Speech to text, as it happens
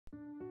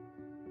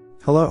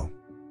Hello.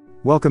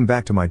 Welcome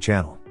back to my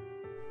channel.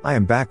 I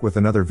am back with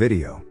another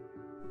video.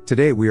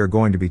 Today we are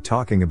going to be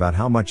talking about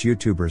how much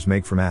YouTubers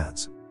make from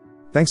ads.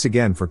 Thanks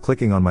again for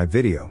clicking on my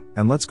video,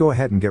 and let's go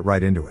ahead and get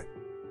right into it.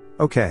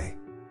 Okay.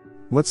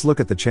 Let's look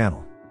at the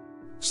channel.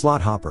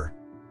 Slot Hopper.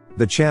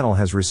 The channel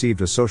has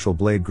received a Social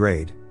Blade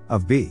grade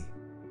of B.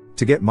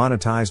 To get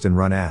monetized and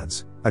run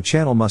ads, a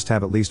channel must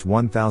have at least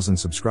 1,000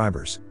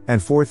 subscribers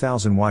and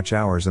 4,000 watch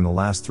hours in the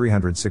last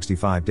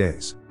 365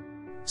 days.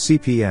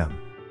 CPM.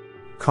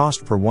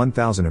 Cost per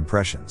 1,000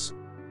 impressions.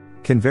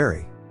 Can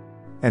vary.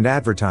 And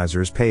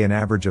advertisers pay an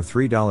average of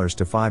 $3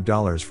 to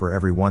 $5 for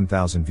every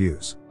 1,000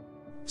 views.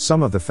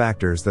 Some of the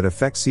factors that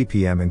affect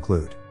CPM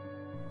include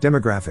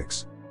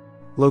demographics,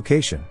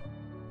 location,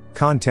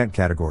 content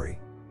category,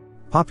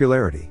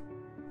 popularity,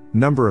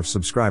 number of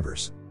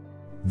subscribers,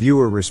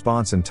 viewer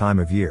response and time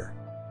of year.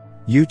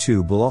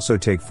 YouTube will also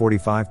take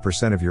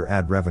 45% of your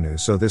ad revenue,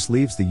 so this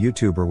leaves the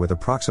YouTuber with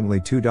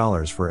approximately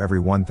 $2 for every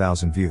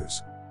 1,000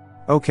 views.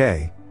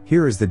 Okay,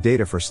 here is the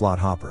data for Slot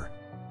Hopper.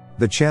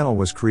 The channel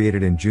was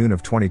created in June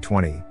of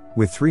 2020,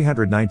 with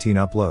 319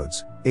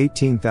 uploads,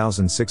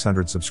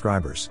 18,600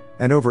 subscribers,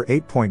 and over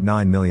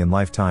 8.9 million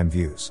lifetime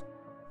views.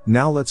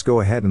 Now let's go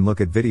ahead and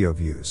look at video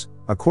views.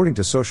 According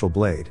to Social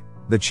Blade,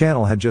 the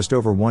channel had just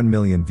over 1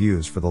 million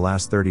views for the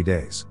last 30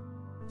 days.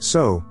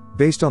 So,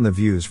 based on the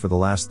views for the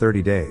last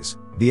 30 days,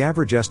 the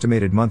average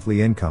estimated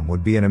monthly income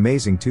would be an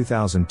amazing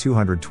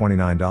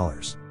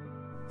 $2,229.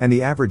 And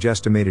the average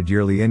estimated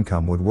yearly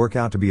income would work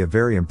out to be a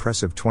very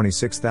impressive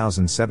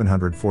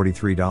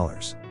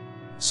 $26,743.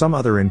 Some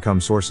other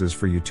income sources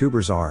for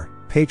YouTubers are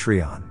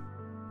Patreon,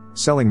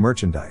 selling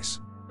merchandise,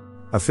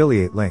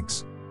 affiliate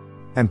links,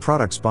 and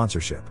product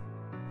sponsorship.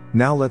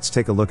 Now let's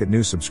take a look at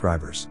new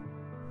subscribers.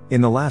 In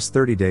the last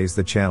 30 days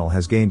the channel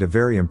has gained a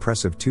very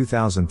impressive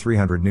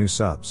 2,300 new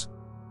subs.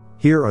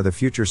 Here are the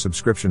future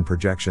subscription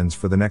projections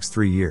for the next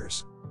 3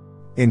 years.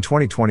 In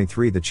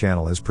 2023 the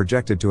channel is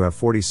projected to have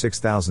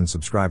 46,000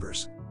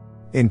 subscribers.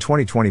 In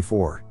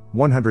 2024,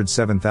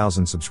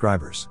 107,000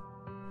 subscribers.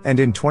 And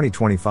in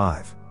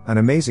 2025, an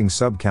amazing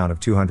sub count of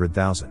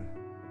 200,000.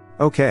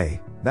 Okay,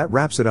 that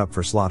wraps it up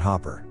for Slot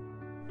Hopper.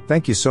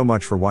 Thank you so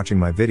much for watching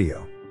my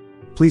video.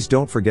 Please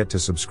don't forget to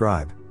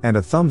subscribe, and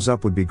a thumbs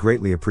up would be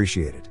greatly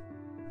appreciated.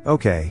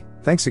 Okay,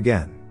 thanks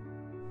again.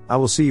 I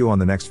will see you on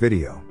the next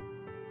video.